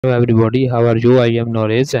Hello everybody, how are you? I am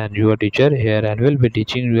Noresh and your teacher here and will be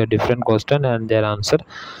teaching you a different question and their answer.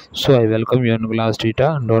 So I welcome you on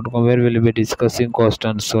classtheta.com where we'll be discussing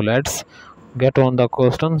questions. So let's get on the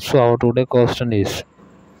question. So our today question is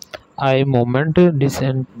I moment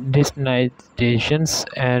desensitizations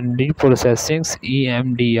and reprocessing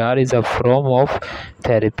EMDR is a form of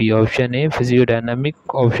therapy. Option A physiodynamic,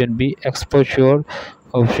 option B exposure,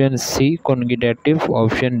 option C cognitive,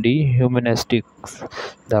 option D humanistic.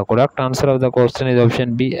 The correct answer of the question is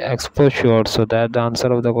option B exposure. So that's the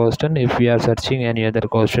answer of the question. If we are searching any other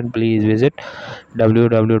question, please visit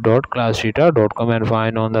www.classtheta.com and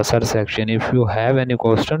find on the search section. If you have any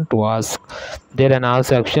question to ask, there are all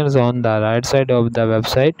sections on the right side of the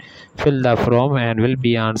website. Fill the form and will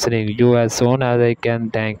be answering you as soon as I can.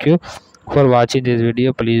 Thank you for watching this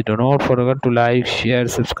video. Please do not forget to like, share,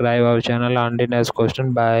 subscribe our channel. Until next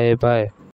question, bye bye.